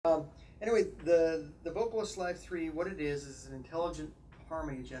Anyway, the Vocalist Live 3, what it is an intelligent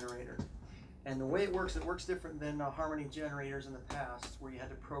harmony generator. And the way it works different than harmony generators in the past, where you had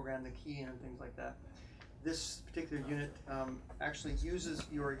to program the key in and things like that. This particular unit actually uses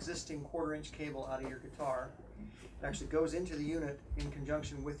your existing 1/4-inch cable out of your guitar. It actually goes into the unit in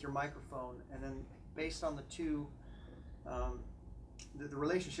conjunction with your microphone, and then based on the two, the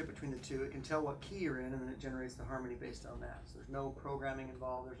relationship between the two, it can tell what key you're in, and then it generates the harmony based on that. So there's no programming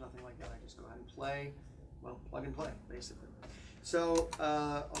involved, there's nothing like that. I just go ahead and play, well, plug and play, basically. So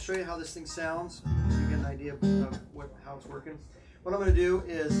I'll show you how this thing sounds, so you get an idea of how it's working. What I'm going to do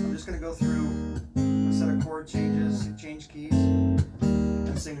is I'm just going to go through a set of chord changes, change keys,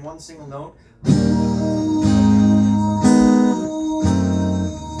 and sing one single note.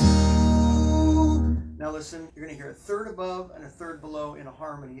 Now listen, you're going to hear a third above and a third below in a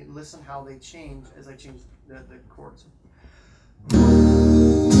harmony. And listen how they change as I change the chords.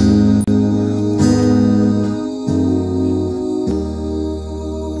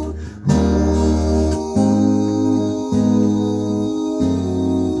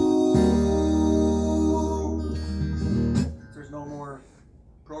 There's no more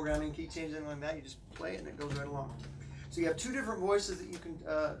programming, key change, anything like that. You just play it and it goes right along. So you have two different voices that you can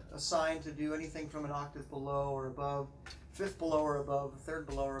assign to do anything from an octave below or above, fifth below or above, third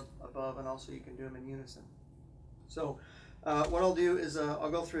below or above, and also you can do them in unison. So what I'll do is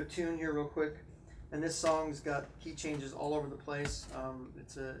I'll go through a tune here real quick, and this song's got key changes all over the place.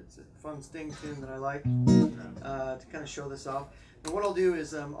 It's a fun sting tune that I like to kind of show this off. And what I'll do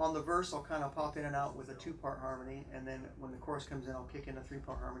is on the verse I'll kind of pop in and out with a 2-part harmony, and then when the chorus comes in I'll kick in a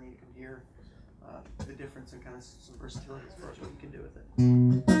 3-part harmony. You can hear the difference and kind of some versatility as far as what you can do with it.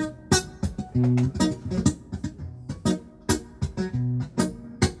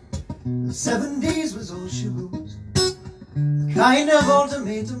 The 7 days was all she wrote, the kind of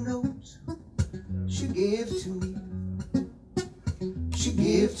ultimatum note she gave to me. She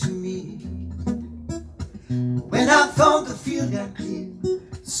gave to me. When I thought the field got clear,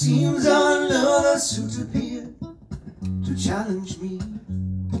 it seems another suit appeared to challenge me.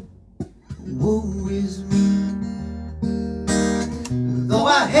 Woe is me. Though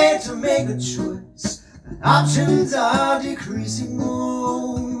I had to make a choice, options are decreasing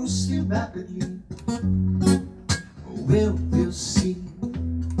mostly rapidly. Well, we'll see.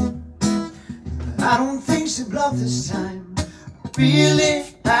 I don't think she bluffed this time. I really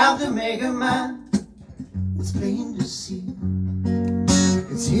have to make her mine. It's plain to see.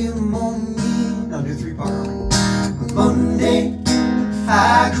 It's him on me. Now do 3-part. Monday,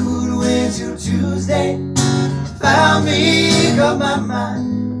 I could wait till Tuesday. If I make up my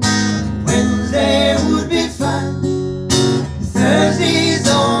mind, Wednesday would be fine. Thursday's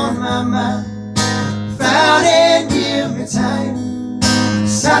on my mind. Friday, give me time.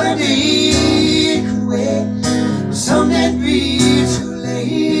 Saturday could wait. Sunday be too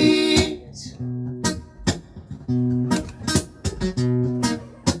late.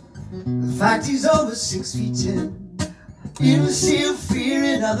 The fact he's over 6 feet 10. You still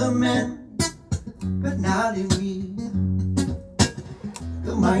fearing other men, but not in me.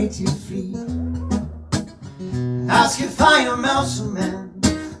 The mighty flee. Ask if I am mouse or man.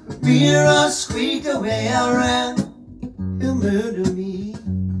 The mirror squeaked away I ran. He'll murder me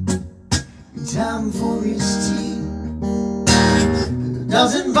in time for his tea. It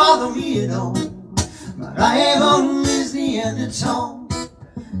doesn't bother me at all, but I am always Neanderthal.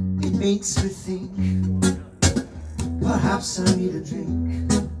 It makes me think perhaps I need a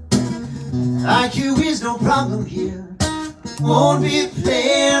drink. IQ is no problem here. Won't be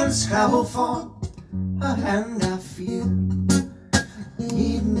playing Scrabble for a hand I fear.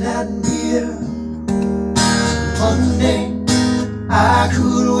 Needing that beer. Monday, I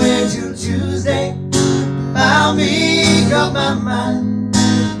could wait till Tuesday. I'll make up my mind.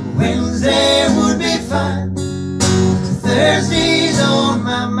 Wednesday would be fine. Thursday's on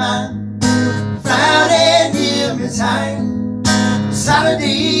my mind. Friday, give me time.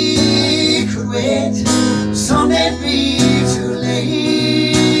 Saturday could wait. Sunday be too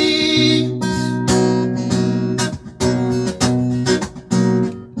late.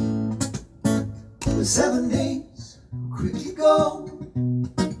 The 7 days quickly go.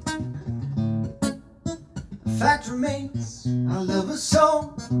 The fact remains, I love her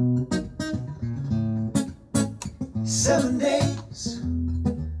so. 7 days,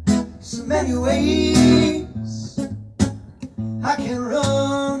 so many ways I can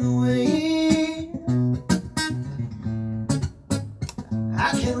run away.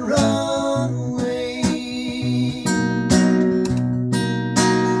 I can run away.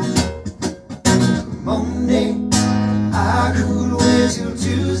 Monday, I could wait till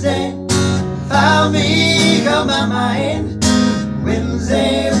Tuesday. make up my mind.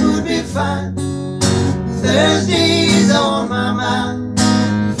 Wednesday would be fine. Thursday's on my mind.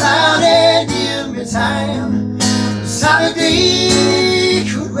 Friday give me time. Saturday